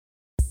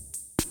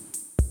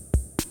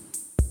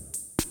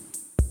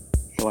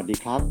สวัสดี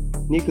ครับ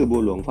นี่คือบั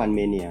วหลวงฟันเม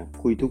เนีย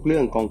คุยทุกเรื่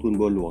องกองทุน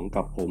บัวหลวง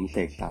กับผมเส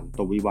กสรร ต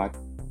วิวัฒน์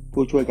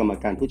ผู้ช่วยกรรม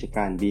การผู้จัดก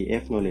าร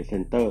BF Knowledge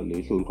Center หรื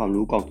อศูนย์ความ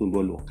รู้กองทุนบั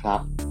วหลวงครับ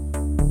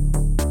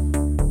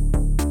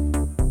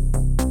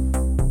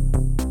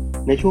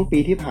ในช่วงปี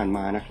ที่ผ่านม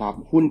านะครับ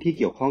หุ้นที่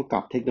เกี่ยวข้องกั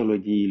บเทคโนโล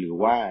ยีหรือ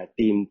ว่า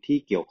ธีมที่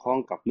เกี่ยวข้อง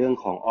กับเรื่อง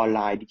ของออนไล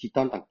น์ดิจิต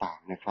อลต่าง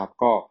ๆนะครับ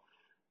ก็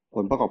ผ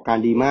ลประกอบการ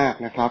ดีมาก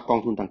นะครับกอง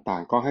ทุนต่า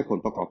งๆก็ให้ผล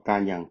ประกอบการ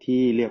อย่าง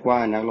ที่เรียกว่า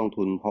นักลง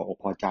ทุนพออก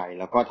พอใจ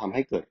แล้วก็ทำใ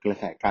ห้เกิดกระ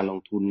แสการลง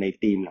ทุนใน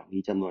ธีมเหล่า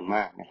นี้จำนวนม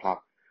ากนะครับ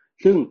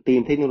ซึ่งธี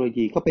มเทคโนโล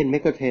ยีก็เป็นเม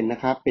กะเทรนด์นะ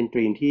ครับเป็น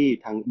ธีมที่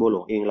ทางบัวหล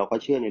วงเองเราก็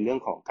เชื่อในเรื่อง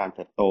ของการเ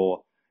ติบโต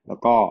แล้ว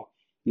ก็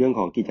เรื่องข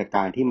องกิจก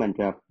ารที่มัน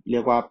จะเรี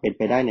ยกว่าเป็นไ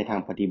ปได้ในทา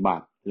งปฏิบั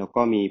ติแล้ว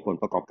ก็มีผล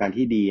ประกอบการ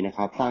ที่ดีนะค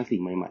รับสร้างสิ่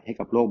งใหม่ๆให้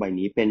กับโลกใบ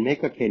นี้เป็นเม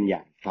กะเทรนด์ให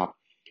ญ่ครับ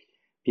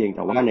เพียงแ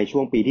ต่ว่าในช่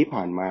วงปีที่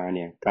ผ่านมาเ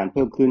นี่ยการเ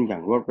พิ่มขึ้นอย่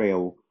างรวดเร็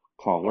ว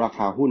ของราค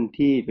าหุ้น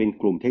ที่เป็น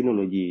กลุ่มเทคโนโ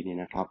ลยีเนี่ย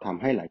นะครับท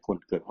ำให้หลายคน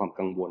เกิดความ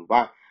กังวลว่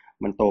า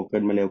มันโตเกิ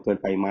นมาเร็วเกิน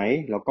ไปไหม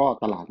แล้วก็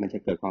ตลาดมันจะ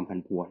เกิดความผัน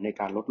ผวนใน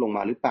การลดลงม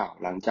าหรือเปล่า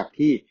หลังจาก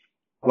ที่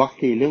วัค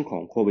ซีนเรื่องขอ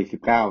งโควิด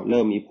 -19 เ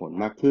ริ่มมีผล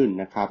มากขึ้น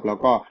นะครับแล้ว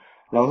ก็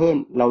เรา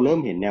เริ่ม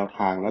เห็นแนวท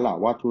างแล้วล่ะ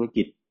ว่าธุร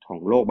กิจของ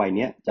โลกใบ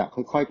นี้จะ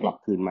ค่อยๆกลับ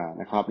คืนมา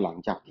นะครับหลัง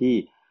จากที่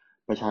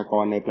ประชาก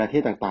รในประเท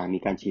ศต่างๆมี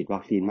การฉีดวั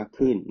คซีนมาก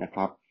ขึ้นนะค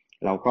รับ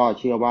เราก็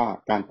เชื่อว่า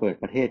การเปิด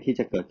ประเทศที่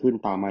จะเกิดขึ้น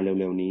ตามมา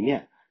เร็วๆนี้เนี่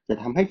ยจ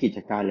ะทำให้กิจ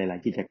การหลาย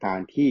ๆกิจการ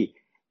ที่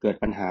เกิด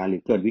ปัญหาหรื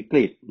อเกิดวิก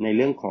ฤตในเ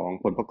รื่องของ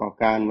ผลประกอบ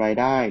การราย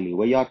ได้หรือ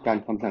ว่ายอดการ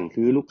คำสั่ง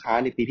ซื้อลูกค้า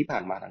ในปีที่ผ่า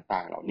นมาต่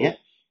างๆเหล่านี้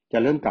จะ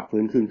เริ่มกลับ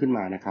ฟื้นคืนขึ้นม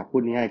านะครับพู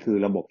ดง่ายๆคือ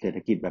ระบบเศรษฐ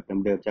กิจแบบ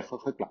เดิมๆจะค่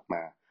อยๆกลับม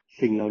า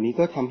สิ่งเหล่านี้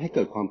ก็ทำให้เ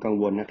กิดความกัง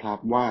วลนะครับ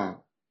ว่า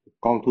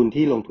กองทุน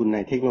ที่ลงทุนใน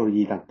เทคโนโล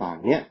ยีต่าง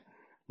ๆเนี่ย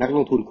นักล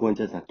งทุนควร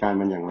จะจัดการ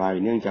มันอย่างไร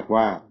เนื่องจาก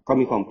ว่าก็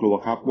มีความกลัว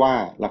ครับว่า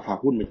ราคา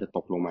หุ้นมันจะต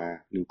กลงมา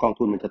หรือกอง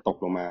ทุนมันจะตก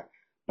ลงมา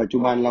ปัจจุ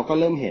บันเราก็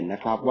เริ่มเห็นน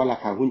ะครับว่ารา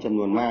คาหุ้นจำน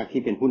วนมาก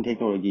ที่เป็นหุ้นเทค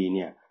โนโลยีเ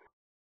นี่ย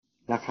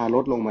ราคาล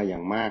ดลงมาอย่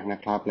างมากนะ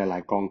ครับหลา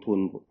ยๆกองทุน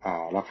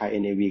ราคา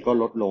NAV ก็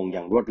ลดลงอ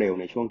ย่างรวดเร็ว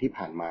ในช่วงที่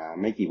ผ่านมา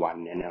ไม่กี่วัน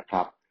เนี่ยนะค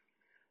รับ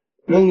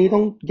เรื่องนี้ต้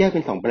องแยกเ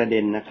ป็นสองประเด็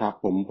นนะครับ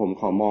ผม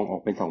ขอมองออ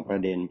กเป็นสองประ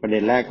เด็นประเด็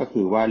นแรกก็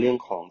คือว่าเรื่อง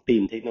ของธี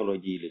มเทคโนโล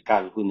ยีหรือการ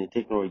ลงทุนในเท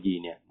คโนโลยี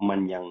เนี่ยมัน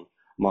ยัง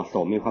เหมาะส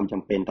มมีความจ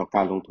ำเป็นต่อก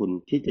ารลงทุน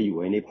ที่จะอยู่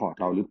ไว้ในพอร์ต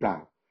เราหรือเปล่า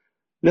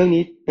เรื่อง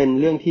นี้เป็น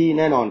เรื่องที่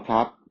แน่นอนค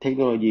รับเทคโ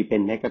นโลยีเป็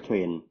นเมกะเทร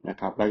นด์นะ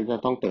ครับและจะ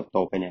ต้องเติบโต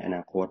ไปในอน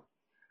าคต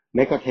เม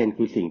กะเทรนด์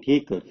คือสิ่งที่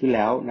เกิดขึ้นแ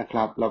ล้วนะค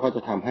รับแล้วก็จ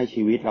ะทำให้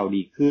ชีวิตเรา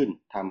ดีขึ้น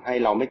ทำให้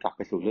เราไม่กลับไ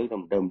ปสู่เรื่อง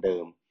เดิ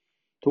ม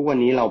ๆทุกวัน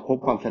นี้เราพบ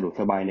ความสะดวก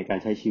สบายในการ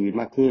ใช้ชีวิต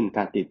มากขึ้นก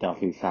ารติดต่อ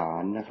สื่อสา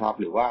รนะครับ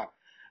หรือว่า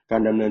กา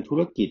รดำเนินธุ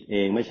รกิจเอ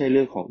งไม่ใช่เ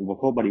รื่องของอุปโ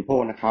ภคบริโภ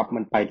คนะครับ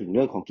มันไปถึงเ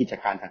รื่องของกิจ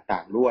การต่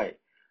างๆด้วย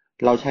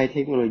เราใช้เท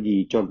คโนโลยี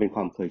จนเป็นค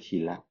วามเคยชิ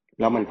น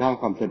แล้วมันสร้าง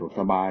ความสะดวก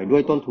สบายด้ว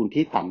ยต้นทุน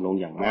ที่ต่ำลง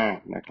อย่างมาก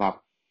นะครับ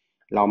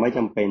เราไม่จ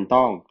ำเป็น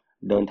ต้อง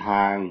เดินท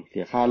างเ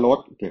สียค่ารถ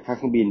เสียค่าเ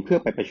ครื่องบินเพื่อ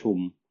ไปประชุม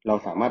เรา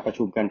สามารถประ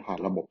ชุมกันผ่าน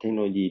ระบบเทคโน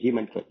โลยีที่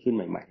มันเกิดขึ้นใ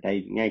หม่ๆได้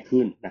ง่าย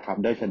ขึ้นนะครับ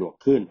ได้สะดวก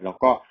ขึ้นแล้ว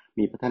ก็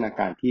มีพัฒนาก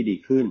ารที่ดี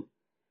ขึ้น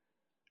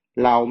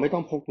เราไม่ต้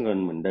องพกเงิน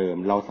เหมือนเดิม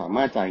เราสาม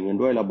ารถจ่ายเงิน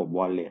ด้วยระบบ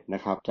Wallet น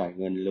ะครับจ่าย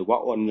เงินหรือว่า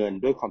โอนเงิน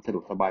ด้วยความสะด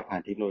วกสบายผ่า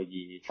นเทคโนโล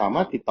ยีสาม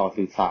ารถติดต่อ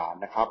สื่อสาร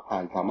นะครับ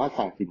สามารถ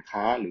สั่งสิน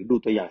ค้าหรือดู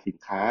ตัวอย่างสิน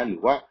ค้าหรื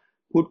อว่า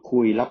พูดคุ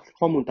ยรับ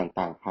ข้อมูล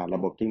ต่างๆผ่านร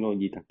ะบบเทคโนโล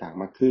ยีต่าง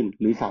ๆมากขึ้น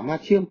หรือสามาร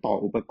ถเชื่อมต่อ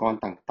อุปกรณ์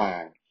ต่า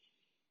ง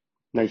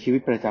ๆในชีวิ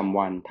ตประจำ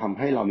วันทำใ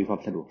ห้เรามีควา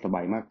มสะดวกสบ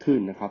ายมากขึ้น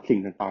นะครับสิ่ง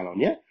ต่างๆเหล่า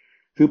นี้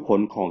คือผล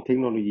ของเทค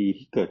โนโลยี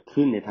ที่เกิด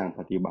ขึ้นในทาง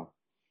ปฏิบัติ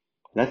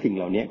และสิ่งเ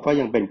หล่านี้ก็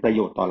ยังเป็นประโย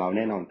ชน์ต่อเราแ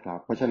น่นอนครับ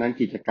เพราะฉะนั้น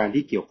กิจการ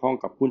ที่เกี่ยวข้อง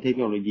กับหุ้นเทค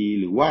โนโลยี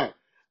หรือว่า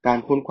การ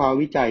ค้นคว้า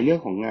วิจัยเรื่อง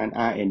ของงาน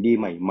R&D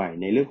ใหม่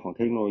ๆในเรื่องของเ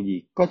ทคโนโลยี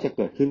ก็จะเ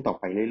กิดขึ้นต่อ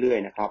ไปเรื่อย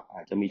ๆนะครับอ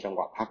าจจะมีจังหว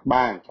ะพัก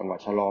บ้างจังหวะ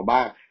ชะลอบ้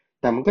าง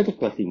แต่มันก็จะ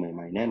เกิดสิ่งให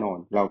ม่ๆแน่นอน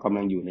เรากำ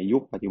ลังอยู่ในยุ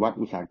คปฏิวัติ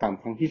อุตสาหกรรม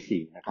ครั้ง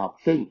ที่4นะครับ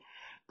ซึ่ง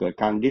เกิด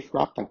การ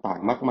disrupt ต่าง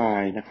ๆมากมา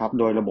ยนะครับ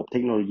โดยระบบเท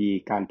คโนโลยี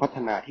การพัฒ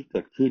นาที่เกิ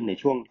ดขึ้นใน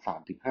ช่วง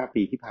 3-5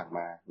 ปีที่ผ่านม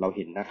าเราเ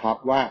ห็นนะครับ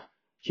ว่า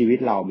ชีวิต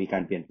เรามีกา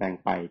รเปลี่ยนแปลง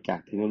ไปจาก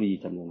เทคโนโลยี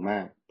จำนวนมา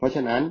กเพราะฉ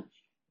ะนั้น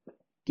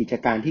กิจ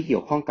การที่เกี่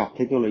ยวข้องกับเ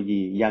ทคโนโลยี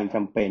ยังจ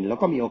ำเป็นแล้ว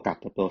ก็มีโอกาส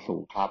เติบโตสู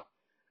งครับ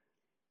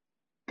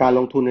การล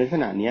งทุนในลักษ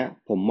ณะนี้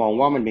ผมมอง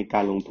ว่ามันเป็นก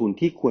ารลงทุน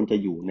ที่ควรจะ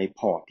อยู่ในพ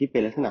อร์ตที่เป็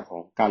นลักษณะขอ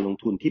งการลง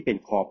ทุนที่เป็น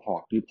คอพอร์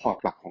ตหรือพอร์ต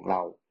หลักของเร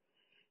า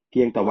เ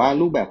พียงแต่ว่า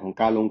รูปแบบของ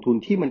การลงทุน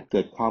ที่มันเ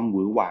กิดความห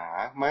วือหวา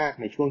มาก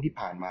ในช่วงที่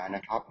ผ่านมาน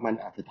ะครับมัน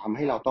อาจจะทำใ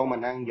ห้เราต้องมา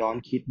นั่งย้อน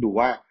คิดดู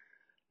ว่า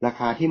รา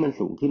คาที่มัน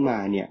สูงขึ้นมา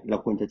เนี่ยเรา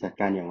ควรจะจัด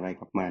การอย่างไร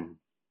กับมัน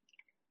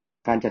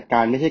การจัดกา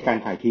รไม่ใช่การ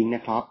ขายทิ้งน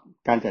ะครับ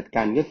การจัดก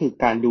ารก็คือ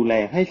การดูแล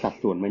ให้สัด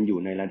ส่วนมันอยู่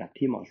ในระดับ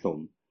ที่เหมาะสม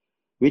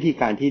วิธี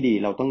การที่ดี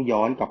เราต้องย้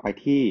อนกลับไป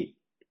ที่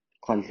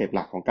คอนเซปต์ห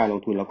ลักของการล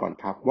งทุนเราก่อน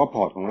ครับว่าพ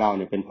อร์ตของเราเ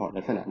นี่ยเป็นพอร์ต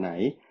ลักษณะไหน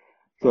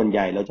ส่วนให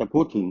ญ่เราจะพู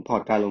ดถึงพอร์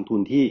ตการลงทุน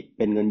ที่เ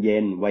ป็นเงินเย็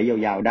นไว้ย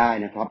าวๆได้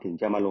นะครับถึง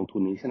จะมาลงทุ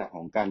นในลักษณะข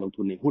องการลง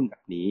ทุนในหุ้นแบ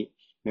บนี้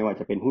ไม่ว่า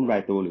จะเป็นหุ้นรา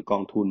ยตัวหรือกอ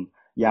งทุน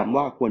ย้ำ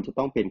ว่าควรจะ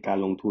ต้องเป็นการ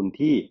ลงทุน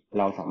ที่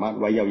เราสามารถ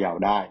ไว้ยาว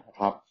ๆได้นะค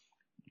รับ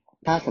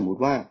ถ้าสมมุ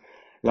ติว่า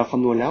เราค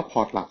ำนวณแล้วพ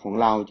อร์ตหลักของ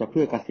เราจะเ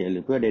พื่อเกษียณหรื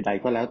อเพื่อใด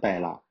ๆก็แล้วแต่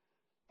ละ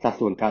สัด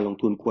ส่วนการลง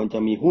ทุนควรจะ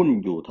มีหุ้น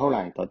อยู่เท่าไห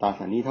ร่ต่อตรา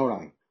สารหนี้เท่าไห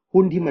ร่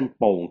หุ้นที่มัน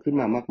โป่งขึ้น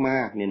มาม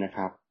ากๆเนี่ยนะค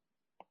รับ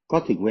ก็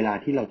ถึงเวลา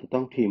ที่เราจะต้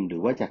องทริมหรื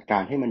อว่าจัดกา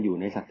รให้มันอยู่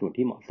ในสัดส่วน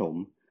ที่เหมาะสม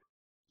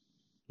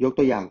ยก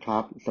ตัวอย่างครั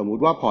บสมมุ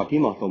ติว่าพอร์ตที่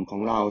เหมาะสมขอ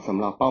งเราสำ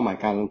หรับเป้าหมาย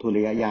การลงทุน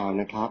ระยะยาว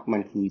นะครับมั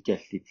นคือ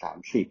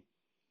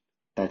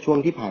70-30แต่ช่วง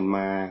ที่ผ่านม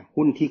า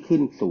หุ้นที่ขึ้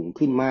นสูง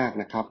ขึ้นมาก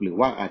นะครับหรือ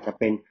ว่าอาจจะ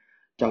เป็น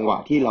จังหวะ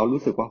ที่เรา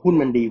รู้สึกว่าหุ้น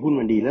มัน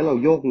ดีแล้วเรา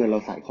โยกเงินเรา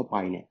ใส่เข้าไป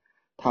เนี่ย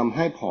ทำใ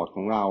ห้พอร์ตข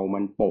องเรามั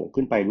นโป่ง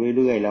ขึ้นไป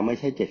เรื่อยๆแล้วไม่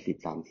ใช่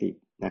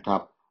70-30นะครั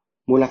บ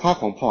มูลค่า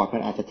ของพอร์ตมั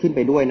นอาจจะขึ้นไป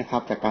ด้วยนะครั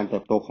บจากการเติ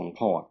บโตของ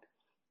พอร์ต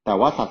แต่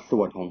ว่าสัดส่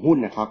วนของหุ้น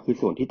นะครับคือ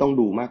ส่วนที่ต้อง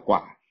ดูมากกว่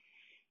า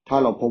ถ้า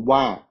เราพบว่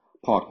า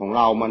พอร์ตของเ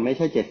รามันไม่ใ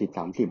ช่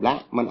70-30ละ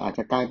มันอาจจ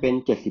ะกลายเป็น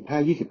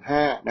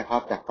75-25นะครั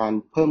บจากการ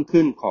เพิ่ม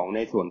ขึ้นของใน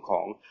ส่วนขอ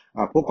ง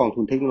พวกกอง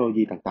ทุนเทคโนโล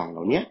ยีต่างๆเห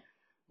ล่านี้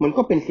มัน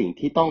ก็เป็นสิ่ง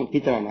ที่ต้องพิ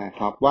จารณาค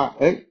รับว่า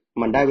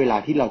มันได้เวลา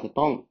ที่เราจะ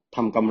ต้องท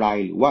ำกำไร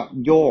หรือว่า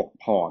โยก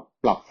พอร์ต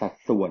ปรับสัด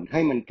ส่วนให้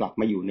มันกลับ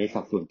มาอยู่ใน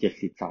สัดส่วน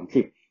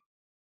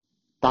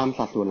70-30ตาม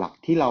สัดส่วนหลัก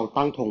ที่เรา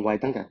ตั้งธงไว้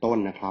ตั้งแต่ต้น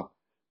นะครับ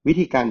วิ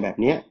ธีการแบบ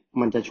นี้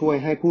มันจะช่วย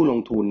ให้ผู้ลง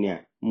ทุนเนี่ย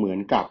เหมือน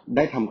กับไ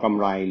ด้ทำกำ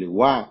ไรหรือ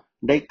ว่า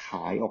ได้ข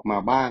ายออกมา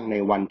บ้างใน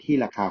วันที่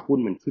ราคาหุ้น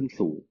มันขึ้น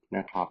สูงน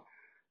ะครับ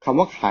คำ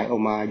ว่าขายออ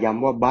กมาย้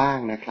ำว่าบ้าง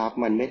นะครับ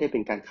มันไม่ได้เป็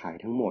นการขาย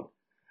ทั้งหมด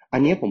อั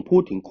นนี้ผมพู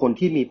ดถึงคน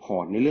ที่มีพอ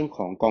ร์ตในเรื่องข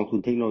องกองทุน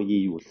เทคโนโลยี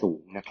อยู่สู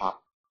งนะครับ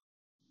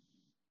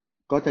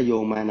ก็จะโย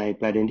งมาใน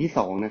ประเด็นที่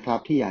2นะครับ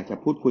ที่อยากจะ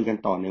พูดคุยกัน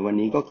ต่อในวัน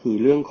นี้ก็คือ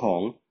เรื่องขอ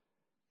ง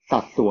สั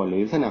ดส่วนหรื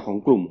อลักษณะของ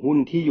กลุ่มหุ้น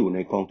ที่อยู่ใน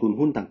กองทุน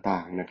หุ้นต่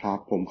างๆนะครับ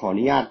ผมขออ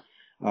นุญาต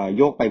โ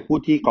ยกไปพูด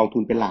ที่กองทุ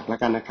นเป็นหลักแล้ว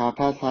กันนะครับ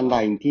ถ้าท่านใด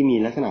ที่มี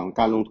ลักษณะของ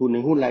การลงทุนใน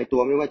หุ้นรายตั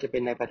วไม่ว่าจะเป็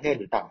นในประเทศ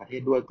หรือต่างประเท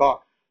ศด้วยก็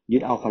ยึ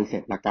ดเอาคอนเซ็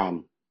ปต์ละกัน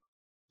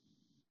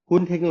หุ้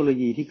นเทคโนโล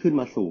ยีที่ขึ้น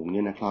มาสูงเ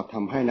นี่ยนะครับท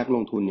ำให้นักล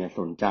งทุนเนี่ย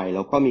สนใจแ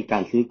ล้วก็มีกา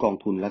รซื้อกอง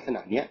ทุนลักษณ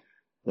ะเนี้ย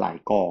หลาย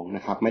กองน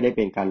ะครับไม่ได้เ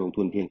ป็นการลง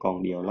ทุนเพียงกอง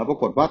เดียวแล้วปรา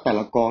กฏว่าแต่ล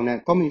ะกองเนี่ย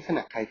ก็มีลักษณ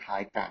ะคล้า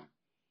ยๆกัน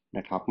น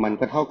ะครับมัน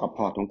ก็เท่ากับพ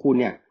อร์ตของคุณ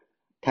เนี่ย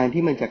แทน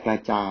ที่มันจะกระ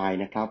จาย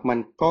นะครับมัน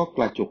ก็ก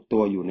ระจุกตั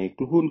วอยู่ใน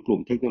หุ้นกลุ่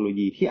มเทคโนโล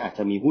ยีที่อาจจ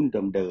ะมีหุ้น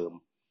เดิม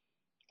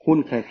ๆหุ้น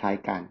คล้าย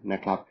ๆกันน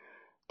ะครับ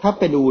ถ้า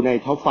ไปดูใน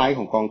ท็อปไฟว์ข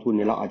องกองทุนเ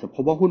นี่ยเราอาจจะพ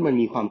บว่าหุ้นมัน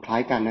มีความคล้า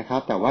ยกันนะครั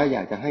บแต่ว่าอย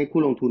ากจะให้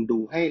ผู้ลงทุนดู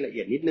ให้ละเอี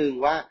ยดนิดนึง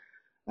ว่า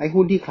ไอ้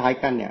หุ้นที่คล้าย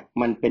กันเนี่ย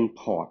มันเป็น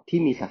พอร์ตที่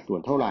มีสัดส่ว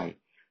นเท่าไหร่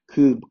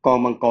คือกอง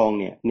บางกอง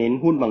เนี่ยเน้น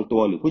หุ้นบางตั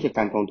วหรือผู้จัดก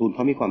ารกองทุนเข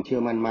ามีความเชื่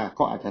อมั่นมาก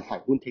ก็อาจจะใส่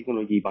หุ้นเทคโนโ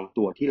ลยีบาง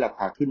ตัวที่ราค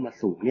าขึ้นมา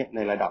สูงเนี่ยใน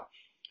ระดับ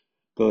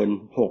เกิน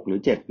6หรือ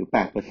7หรือ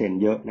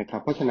8%เยอะนะครั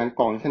บเพราะฉะนั้น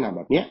กองลักษณะแ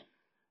บบเนี้ย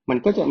มัน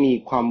ก็จะมี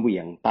ความเหวี่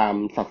ยงตาม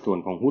สัดส่วน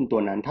ของหุ้นตั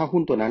วนั้นถ้า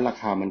หุ้นตัวนั้นรา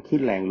คามันขึ้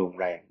นแรงลง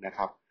แรงนะค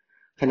รับ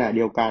ขณะเ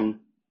ดียวกัน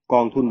ก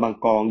องทุนบาง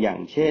กองอย่าง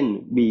เช่น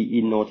B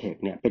Innotech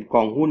เนี่ยเป็นก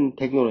องหุ้น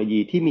เทคโนโลยี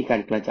ที่มีกา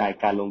รกระจาย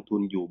การลงทุ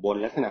นอยู่บน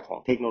ลักษณะของ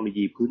เทคโนโล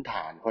ยีพื้นฐ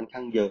านค่อนข้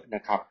างเยอะน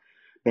ะครับ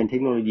เป็นเท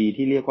คโนโลยี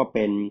ที่เรียกว่าเ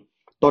ป็น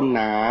ต้น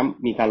น้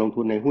ำมีการลง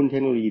ทุนในหุ้นเท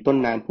คโนโลยีต้น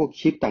น้ำพวก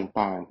ชิป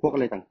ต่างๆพวกอะ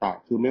ไรต่าง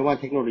ๆคือไม่ว่า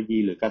เทคโนโลยี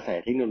หรือกระแส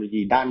เทคโนโล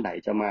ยีด้านไหน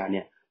จะมาเ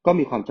นี่ยก็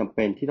มีความจำเ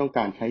ป็นที่ต้องก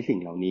ารใช้สิ่ง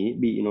เหล่านี้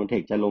B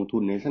Innotech จะลงทุ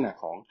นในลักษณะ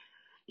ของ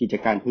กิจ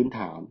การพื้นฐ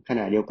านขณ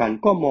ะเดียวกัน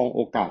ก็มองโ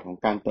อกาสของ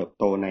การเติบ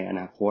โตในอ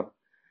นาคต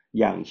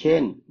อย่างเช่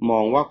นมอ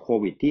งว่าโค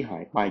วิดที่หา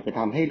ยไปจะท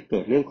ำให้เกิ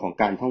ดเรื่องของ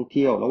การท่องเ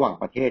ที่ยวระหว่าง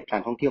ประเทศกา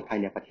รท่องเที่ยวภาย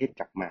ในประเทศ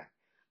กลับมา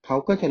เขา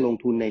ก็จะลง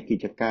ทุนในกิ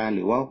จการห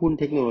รือว่าหุ้น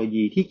เทคโนโล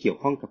ยีที่เกี่ยว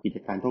ข้องกับกิจ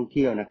การท่องเ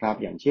ที่ยวนะครับ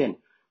อย่างเช่น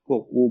พว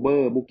ก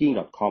Uber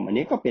Booking.com อัน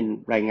นี้ก็เป็น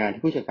รายงาน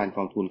ที่ผู้จัดการก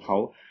องทุนเขา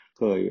เ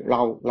คยเ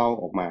ล่า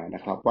ออกมาน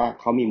ะครับว่า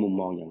เขามีมุม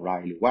มองอย่างไร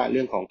หรือว่าเ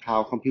รื่องของ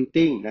Cloud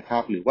Computing นะครั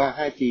บหรือว่า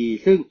 5G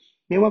ซึ่ง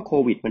ไม่ว่าโค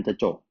วิดมันจะ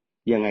จบ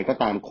ยังไงก็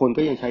ตามคน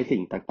ก็ยังใช้สิ่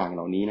งต่างๆเห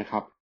ล่านี้นะครั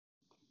บ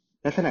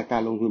ลักษณะกา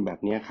รลงทุนแบบ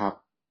นี้ครับ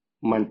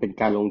มันเป็น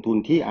การลงทุน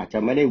ที่อาจจะ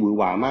ไม่ได้หวือ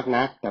หวามาก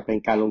นักแต่เป็น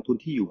การลงทุน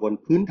ที่อยู่บน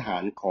พื้นฐา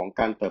นของ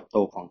การเติบโต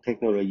ของเทค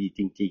โนโลยี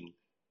จริง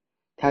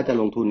ๆถ้าจะ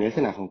ลงทุนในลักษ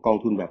ณะของกอง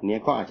ทุนแบบนี้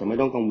ก็อาจจะไม่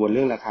ต้องกังวลเ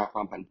รื่องราคาคว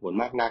ามผันผวน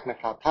มากนักนะ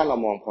ครับถ้าเรา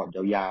มองพอร์ต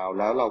ยาวๆ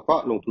แล้วเราก็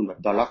ลงทุนแบบ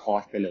ดอลลาร์คอ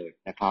สไปเลย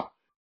นะครับ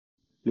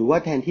หรือว่า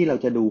แทนที่เรา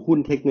จะดูหุ้น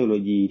เทคโนโล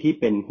ยีที่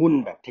เป็นหุ้น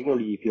แบบเทคโนโล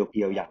ยีเ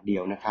พียวๆอย่างเดีย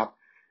วนะครับ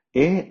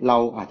เรา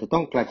อาจจะต้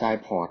องกระจาย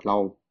พอร์ตเรา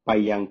ไป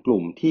ยังก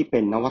ลุ่มที่เป็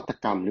นนวัต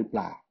กรรมหรือเป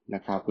ล่าน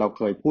ะครับเราเ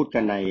คยพูดกั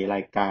นในร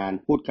ายการ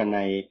พูดกันใ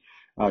น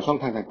ช่อง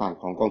ทางต่าง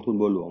ๆของกองทุน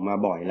บัวหลวงมา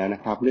บ่อยแล้วน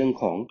ะครับเรื่อง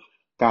ของ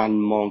การ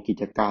มองกิ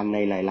จการใน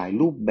หลาย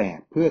ๆรูปแบบ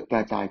เพื่อกร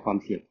ะจายความ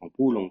เสี่ยงของ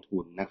ผู้ลงทุ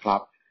นนะครับ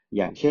อ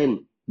ย่างเช่น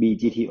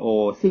BGTO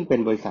ซึ่งเป็น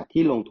บริษัท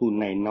ที่ลงทุน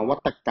ในนวั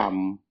ตกรรม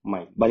ให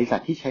ม่บริษั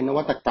ทที่ใช้น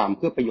วัตกรรมเ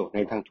พื่อประโยชน์ใน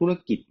ทางธุร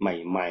กิจใ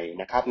หม่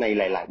ๆนะครับใน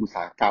หลายๆอุตส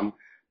าหกรรม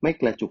ไม่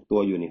กระจุกตัว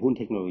อยู่ในหุ้น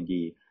เทคโนโล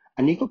ยี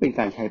อันนี้ก็เป็น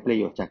การใช้ประ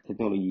โยชน์จากเทค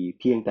โนโลยี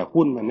เพียงแต่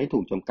หุ้นมันไม่ถู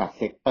กจำกัดเ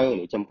ซกเตอร์ห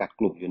รือจำกัด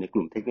กลุ่มอยู่ในก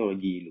ลุ่มเทคโนโล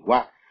ยีหรือว่า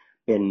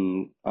เป็น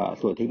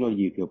ส่วนเทคโนโล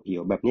ยีเพีย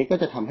วๆแบบนี้ก็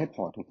จะทำให้พ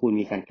อร์ตของคุณ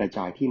มีการกระจ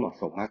ายที่เหมาะ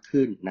สมมาก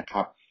ขึ้นนะค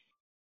รับ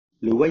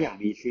หรือว่าอย่าง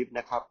V-SHIP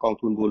นะครับกอง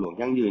ทุนบัวหลวง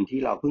ยั่งยืนที่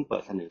เราเพิ่งเปิ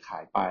ดเสนอขา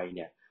ยไปเ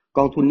นี่ยก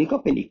องทุนนี้ก็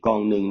เป็นอีกกอ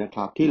งหนึ่งนะค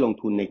รับที่ลง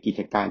ทุนในกิ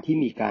จการที่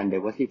มีการ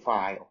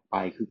diversify ออกไป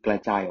คือกระ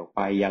จายออกไ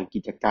ปยังกิ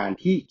จการ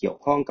ที่เกี่ยว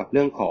ข้องกับเ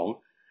รื่องของ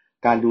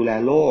การดูแล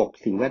โลก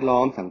สิ่งแวดล้อ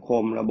มสังค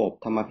มระบบ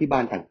ธรรมาภิบา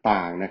ลต่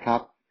างๆนะครั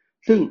บ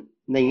ซึ่ง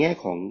ในแง่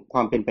ของคว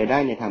ามเป็นไปได้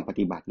ในทางป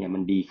ฏิบัติเนี่ยมั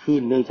นดีขึ้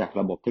นเนื่องจาก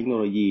ระบบเทคโน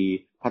โลยี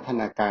พัฒ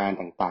นาการ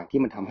ต่างๆที่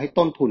มันทำให้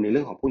ต้นทุนในเ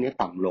รื่องของพวกนี้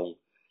ต่ำลง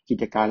กิ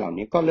จการเหล่า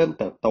นี้ก็เริ่ม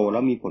เติบโตแล้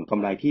วมีผลกำ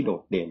ไรที่โด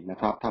ดเด่นนะ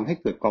ครับทำให้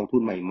เกิดกองทุ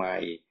นใหม่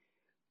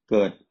ๆเ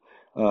กิด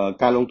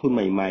การลงทุนใ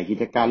หม่ๆกิ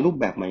จการรูป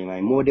แบบใหม่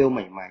ๆโมเดลใ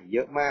หม่ๆเย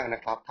อะมากน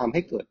ะครับทำใ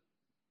ห้เกิด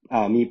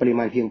มีปริม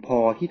าณเพียงพอ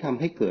ที่ทำ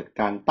ให้เกิด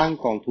การตั้ง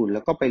กองทุนแ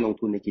ล้วก็ไปลง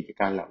ทุนในกิจ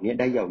การเหล่านี้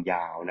ได้ย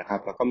าวๆนะครับ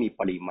แล้วก็มี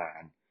ปริมา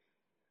ณ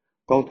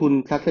กองทุน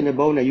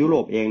Sustainable ในยุโร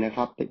ปเองนะค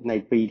รับใน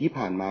ปีที่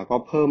ผ่านมาก็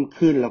เพิ่ม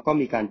ขึ้นแล้วก็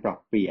มีการปรับ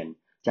เปลี่ยน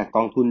จากก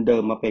องทุนเดิ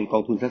มมาเป็นกอ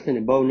งทุน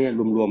Sustainable เนี่ย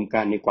รวมๆ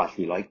กันในกว่า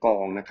400กอ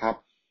งนะครับ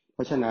เพ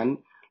ราะฉะนั้น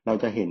เรา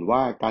จะเห็นว่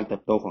าการเติ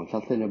บโตของ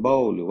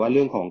Sustainable หรือว่าเ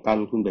รื่องของการ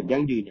ลงทุนแบบ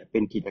ยั่งยืนเนี่ยเป็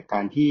นกิจกา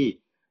รที่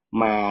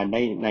มา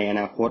ในอ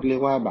นาคตเรีย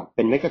กว่าแบบเ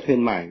ป็นเมกะเทรน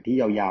ด์ใหม่ที่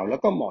ยาวๆแล้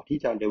วก็เหมาะที่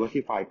จะ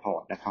diversify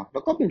port นะครับแล้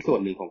วก็เป็นส่วน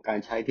หนึ่งของการ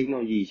ใช้เทคโนโ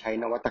ลยีใช้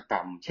นวัตกร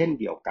รมเช่น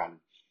เดียวกัน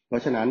เพรา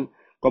ะฉะนั้น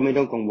ก็ไม่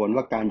ต้องกังวล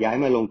ว่าการย้าย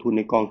มาลงทุนใ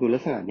นกองทุนลั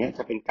กษณะนี้จ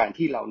ะเป็นการ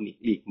ที่เราห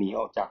ลีกหนี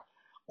ออกจาก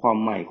ความ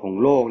ใหม่ของ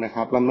โลกนะค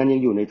รับแล้วมันยัง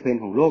อยู่ในเทรน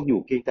ด์ของโลกอยู่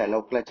เพียงแต่เรา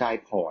กระจาย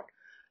พอร์ต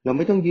เราไ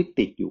ม่ต้องยึด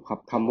ติดอยู่ครับ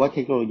คำว่าเท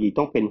คโนโลยี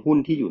ต้องเป็นหุ้น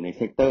ที่อยู่ในเ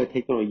ซกเตอร์เท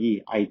คโนโลยี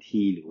IT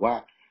หรือว่า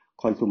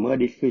consumer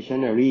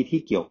discretionary ที่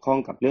เกี่ยวข้อง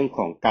กับเรื่องข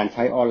องการใ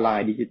ช้ออนไล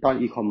น์ดิจิตอล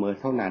อีคอมเมิร์ซ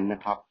เท่านั้นน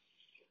ะครับ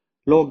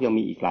โลกยัง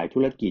มีอีกหลายธุ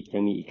รกิจยั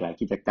งมีอีกหลาย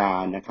กิจกา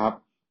รนะครับ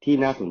ที่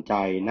น่าสนใจ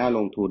น่าล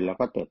งทุนแล้ว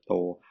ก็เติบโต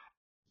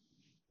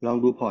ลอง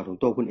ดูพอร์ตของ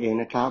ตัวคุณเอง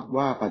นะครับ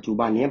ว่าปัจจุ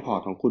บันนี้พอร์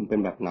ตของคุณเป็น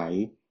แบบไหน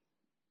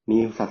มี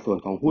สัดส่วน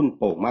ของหุ้น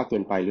โป่งมากเกิ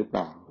นไปหรือเป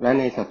ล่าและ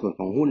ในสัดส่วน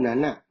ของหุ้นนั้น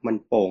น่ะมัน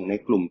โป่งใน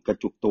กลุ่มกระ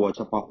จุกตัวเ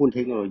ฉพาะหุ้นเท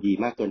คโนโลยี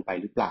มากเกินไป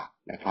หรือเปล่า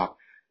นะครับ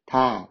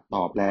ถ้าต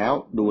อบแล้ว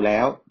ดูแล้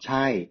วใ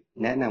ช่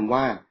แนะนำ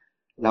ว่า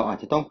เราอาจ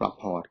จะต้องปรับ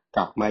พอร์ตก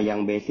ลับมายัง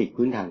เบสิก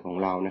พื้นฐานของ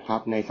เรานะครั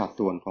บในสัด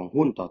ส่วนของ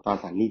หุ้นต่อตรา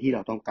สารหนี้ที่เร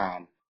าต้องการ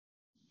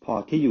พอ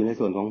ร์ตที่อยู่ใน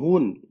ส่วนของหุ้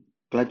น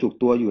กระจุก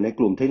ตัวอยู่ใน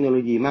กลุ่มเทคโนโล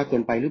ยีมากเกิ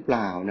นไปหรือเป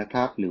ล่านะค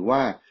รับหรือว่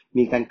า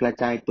มีการกระ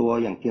จายตัว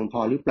อย่างเพียงพ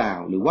อหรือเปล่า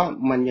หรือว่า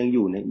มันยังอ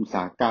ยู่ในอุตส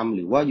าหกรรมห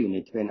รือว่าอยู่ใน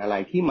เทรนด์อะไร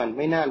ที่มันไ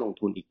ม่น่าลง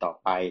ทุนอีกต่อ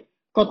ไป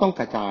ก็ต้อง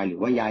กระจายหรือ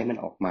ว่าย้ายมัน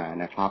ออกมา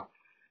นะครับ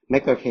แม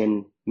กะเทรน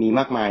ด์มีม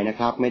ากมายนะ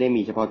ครับไม่ได้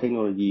มีเฉพาะเทคโน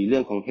โลยีเรื่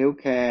องของเฮลท์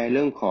แคร์เ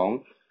รื่องของ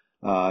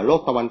โล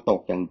กตะวันตก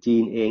อย่างจี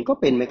นเองก็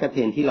เป็นแมกะเท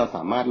รนด์ที่เราส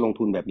ามารถลง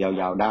ทุนแบบย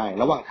าวๆได้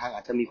ระหว่างทางอ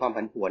าจจะมีความ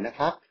ผันผวนนะค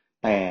รับ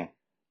แต่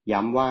ย้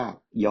ำว่า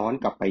ย้อน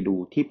กลับไปดู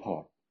ที่พอ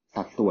ร์ต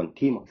สัดส่วน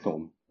ที่เหมาะสม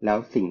แล้ว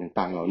สิ่ง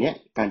ต่างๆเหล่านี้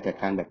การจัด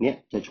การแบบนี้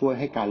จะช่วย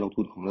ให้การลง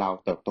ทุนของเรา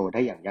เติบโตได้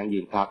อย่างยั่งยื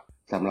นครับ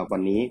สำหรับวั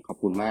นนี้ขอบ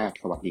คุณมาก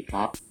สวัสดีค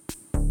รับ